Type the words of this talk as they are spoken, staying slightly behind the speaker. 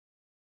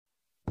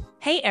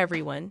Hey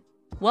everyone,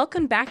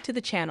 welcome back to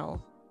the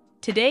channel.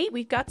 Today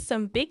we've got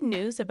some big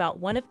news about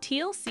one of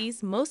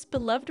TLC's most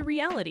beloved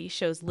reality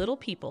shows, Little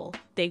People,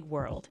 Big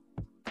World.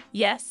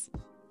 Yes,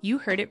 you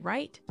heard it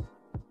right.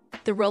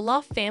 The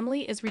Roloff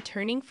Family is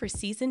returning for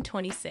season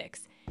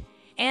 26,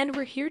 and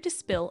we're here to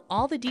spill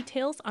all the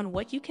details on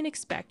what you can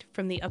expect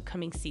from the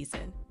upcoming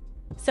season.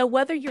 So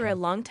whether you're a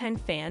longtime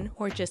fan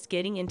or just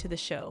getting into the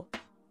show,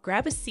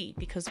 grab a seat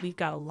because we've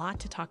got a lot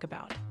to talk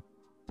about.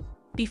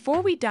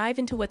 Before we dive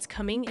into what's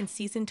coming in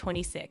season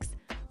 26,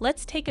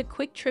 let's take a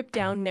quick trip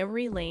down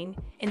memory lane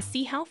and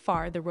see how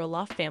far the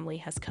Roloff family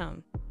has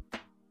come.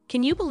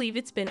 Can you believe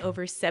it's been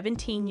over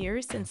 17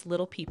 years since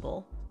Little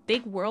People,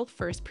 Big World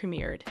first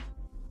premiered?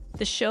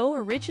 The show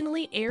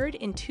originally aired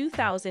in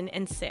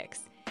 2006,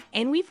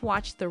 and we've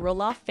watched the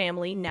Roloff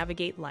family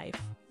navigate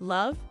life,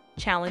 love,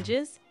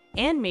 challenges,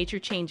 and major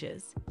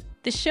changes.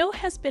 The show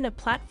has been a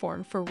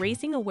platform for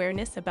raising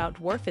awareness about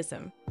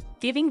dwarfism,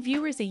 giving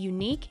viewers a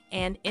unique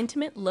and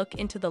intimate look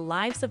into the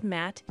lives of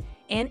Matt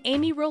and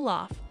Amy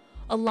Roloff,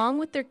 along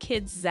with their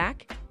kids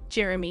Zach,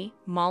 Jeremy,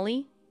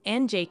 Molly,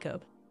 and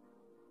Jacob.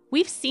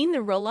 We've seen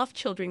the Roloff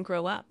children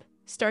grow up,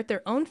 start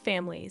their own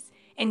families,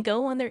 and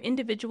go on their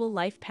individual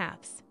life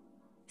paths.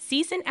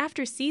 Season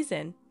after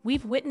season,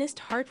 we've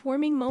witnessed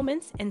heartwarming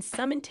moments and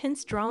some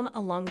intense drama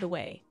along the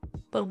way.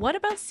 But what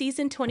about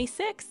season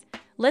 26?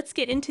 Let's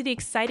get into the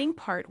exciting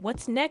part.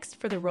 What's next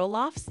for the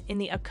Roloffs in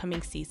the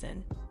upcoming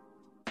season?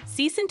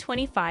 Season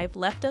 25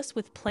 left us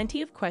with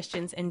plenty of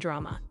questions and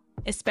drama,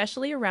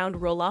 especially around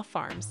Roloff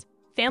Farms,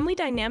 family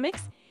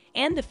dynamics,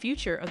 and the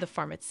future of the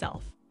farm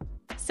itself.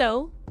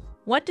 So,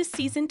 what does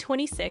season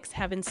 26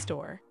 have in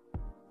store?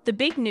 The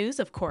big news,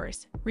 of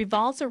course,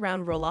 revolves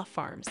around Roloff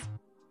Farms.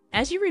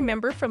 As you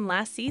remember from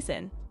last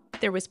season,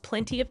 there was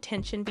plenty of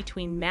tension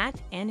between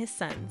Matt and his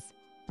sons,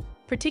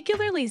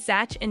 particularly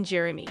Zach and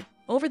Jeremy,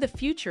 over the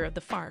future of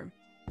the farm.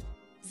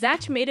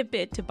 Zach made a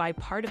bid to buy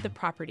part of the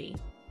property,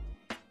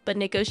 but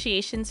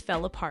negotiations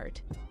fell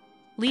apart,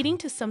 leading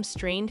to some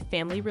strained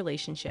family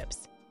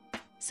relationships.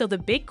 So the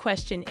big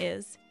question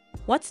is,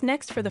 what's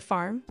next for the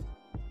farm?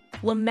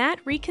 Will Matt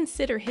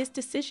reconsider his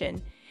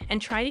decision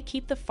and try to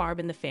keep the farm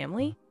in the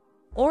family?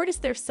 Or is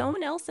there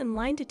someone else in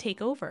line to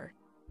take over?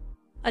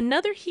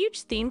 Another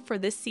huge theme for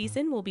this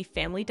season will be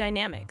family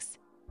dynamics.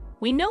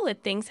 We know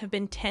that things have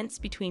been tense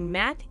between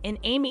Matt and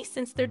Amy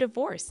since their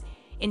divorce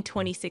in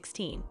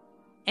 2016.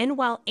 And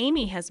while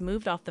Amy has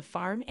moved off the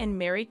farm and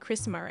married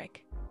Chris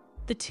Marek,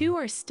 the two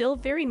are still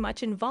very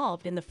much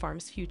involved in the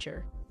farm's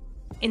future.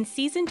 In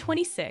season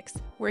 26,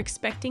 we're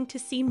expecting to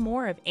see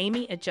more of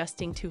Amy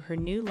adjusting to her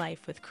new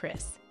life with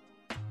Chris.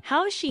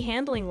 How is she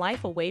handling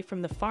life away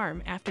from the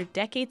farm after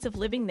decades of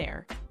living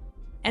there?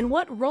 And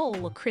what role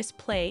will Chris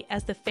play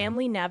as the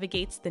family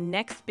navigates the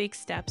next big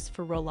steps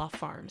for Roloff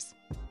Farms?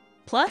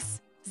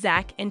 Plus,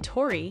 Zach and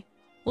Tori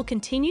will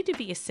continue to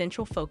be a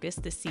central focus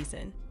this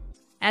season.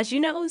 As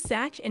you know,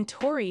 Zach and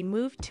Tori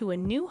moved to a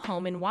new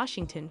home in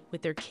Washington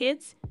with their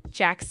kids,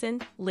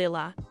 Jackson,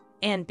 Lila,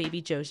 and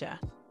baby Joja.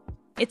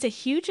 It's a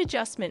huge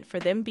adjustment for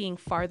them being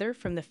farther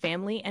from the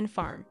family and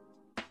farm.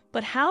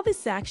 But how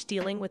is Zach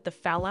dealing with the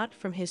fallout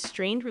from his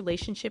strained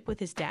relationship with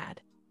his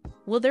dad?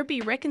 Will there be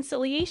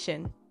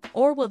reconciliation,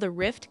 or will the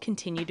rift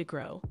continue to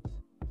grow?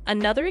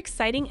 Another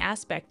exciting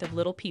aspect of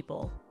Little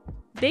People,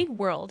 Big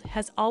World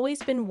has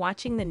always been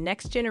watching the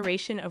next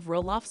generation of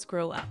Roloffs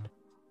grow up.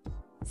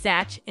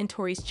 Zach and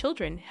Tori's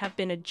children have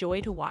been a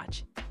joy to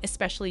watch,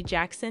 especially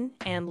Jackson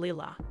and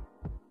Lila.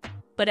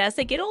 But as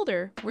they get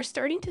older, we're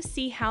starting to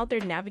see how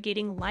they're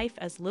navigating life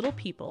as little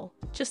people,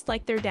 just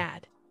like their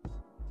dad.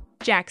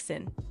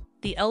 Jackson,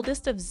 the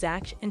eldest of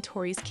Zach and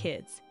Tori's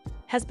kids,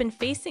 has been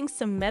facing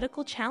some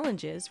medical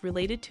challenges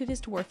related to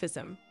his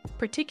dwarfism,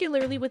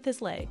 particularly with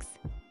his legs.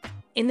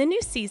 In the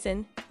new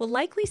season, we'll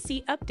likely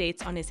see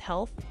updates on his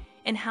health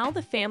and how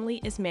the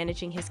family is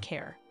managing his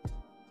care.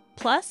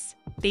 Plus,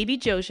 baby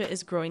Joja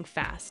is growing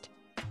fast,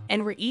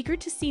 and we're eager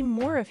to see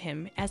more of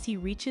him as he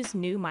reaches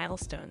new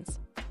milestones.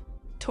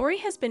 Tori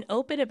has been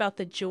open about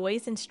the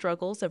joys and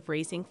struggles of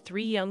raising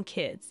 3 young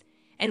kids,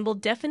 and we'll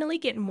definitely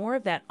get more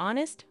of that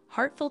honest,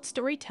 heartfelt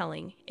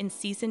storytelling in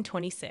season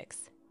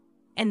 26.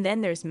 And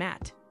then there's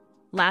Matt.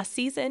 Last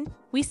season,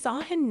 we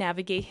saw him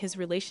navigate his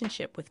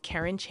relationship with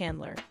Karen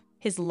Chandler,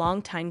 his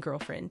longtime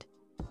girlfriend.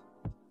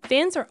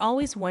 Fans are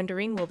always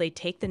wondering, will they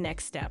take the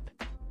next step?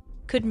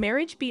 Could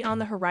marriage be on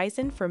the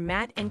horizon for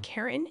Matt and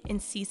Karen in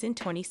season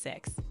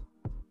 26?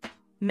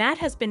 Matt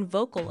has been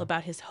vocal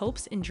about his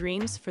hopes and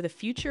dreams for the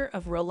future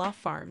of Roloff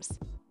Farms.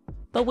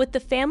 But with the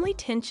family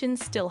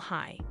tensions still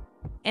high,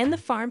 and the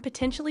farm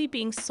potentially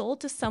being sold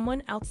to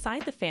someone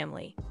outside the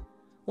family,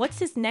 what's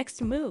his next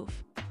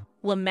move?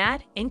 Will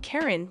Matt and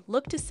Karen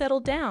look to settle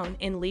down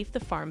and leave the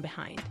farm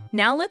behind?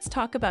 Now let's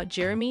talk about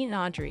Jeremy and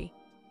Audrey.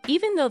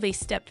 Even though they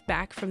stepped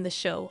back from the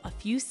show a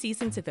few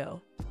seasons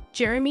ago,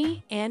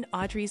 Jeremy and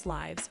Audrey's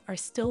lives are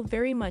still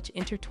very much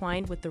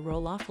intertwined with the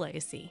Roloff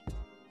legacy.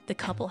 The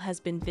couple has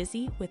been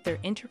busy with their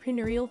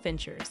entrepreneurial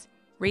ventures,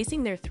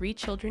 raising their 3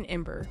 children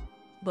Ember,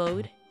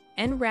 Bode,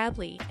 and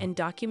Radley, and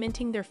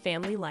documenting their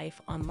family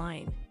life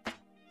online.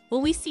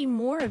 Will we see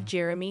more of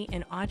Jeremy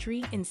and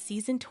Audrey in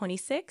season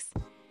 26?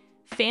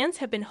 Fans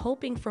have been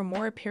hoping for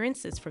more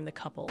appearances from the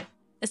couple,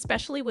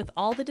 especially with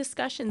all the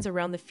discussions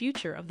around the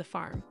future of the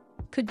farm.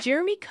 Could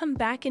Jeremy come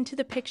back into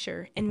the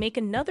picture and make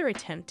another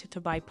attempt to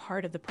buy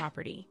part of the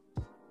property?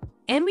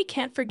 And we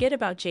can't forget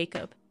about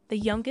Jacob, the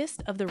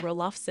youngest of the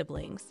Roloff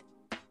siblings.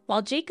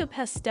 While Jacob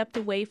has stepped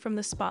away from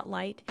the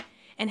spotlight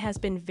and has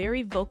been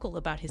very vocal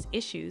about his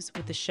issues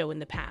with the show in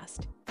the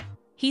past,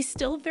 he's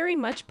still very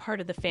much part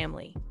of the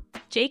family.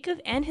 Jacob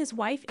and his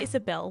wife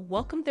Isabel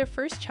welcomed their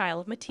first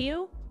child,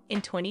 Mateo,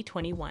 in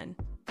 2021.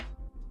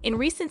 In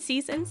recent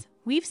seasons,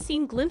 we've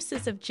seen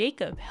glimpses of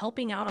Jacob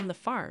helping out on the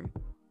farm,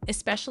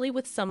 especially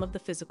with some of the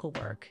physical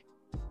work.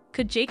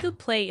 Could Jacob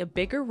play a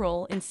bigger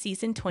role in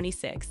season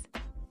 26?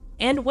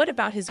 And what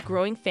about his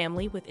growing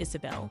family with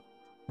Isabel?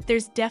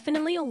 There's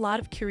definitely a lot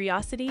of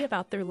curiosity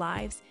about their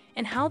lives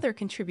and how they're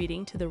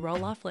contributing to the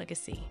Roloff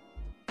legacy.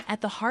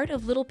 At the heart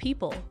of Little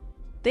People,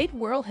 They'd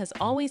World has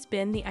always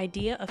been the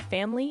idea of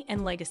family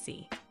and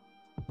legacy.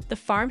 The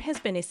farm has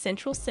been a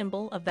central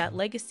symbol of that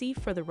legacy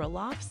for the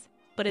Roloffs,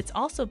 but it's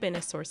also been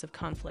a source of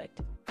conflict.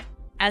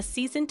 As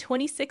season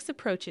 26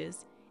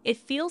 approaches, it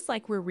feels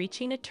like we're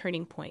reaching a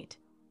turning point.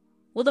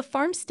 Will the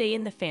farm stay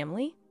in the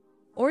family?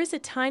 Or is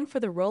it time for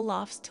the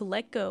Roloffs to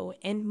let go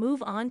and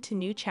move on to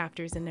new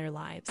chapters in their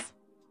lives?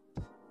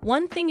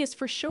 One thing is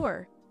for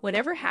sure,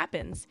 whatever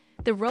happens,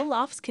 the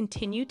Roloffs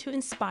continue to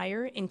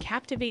inspire and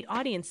captivate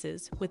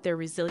audiences with their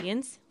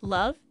resilience,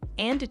 love,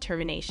 and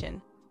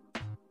determination.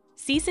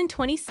 Season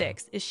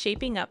 26 is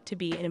shaping up to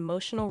be an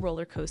emotional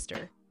roller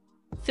coaster,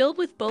 filled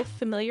with both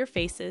familiar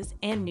faces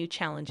and new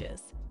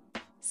challenges.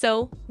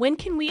 So, when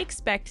can we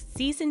expect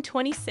Season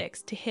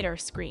 26 to hit our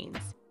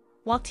screens?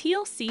 While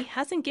TLC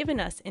hasn't given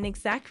us an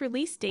exact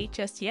release date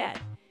just yet,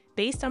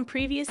 based on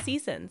previous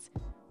seasons,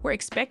 we're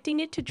expecting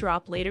it to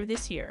drop later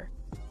this year.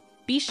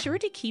 Be sure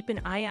to keep an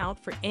eye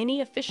out for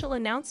any official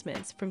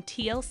announcements from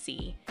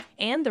TLC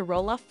and the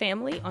Roloff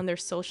family on their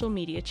social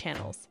media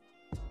channels.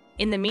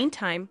 In the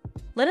meantime,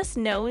 let us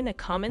know in the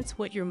comments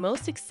what you're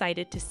most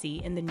excited to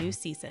see in the new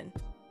season.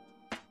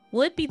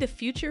 Will it be the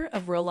future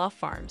of Roloff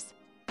Farms,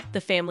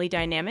 the family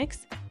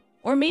dynamics,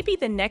 or maybe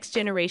the next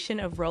generation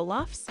of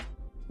Roloffs?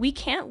 We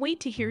can't wait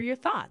to hear your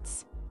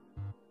thoughts.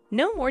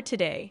 No more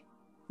today.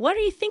 What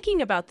are you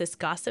thinking about this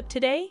gossip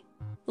today?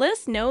 Let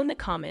us know in the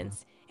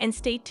comments and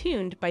stay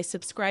tuned by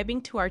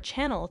subscribing to our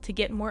channel to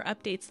get more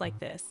updates like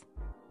this.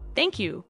 Thank you.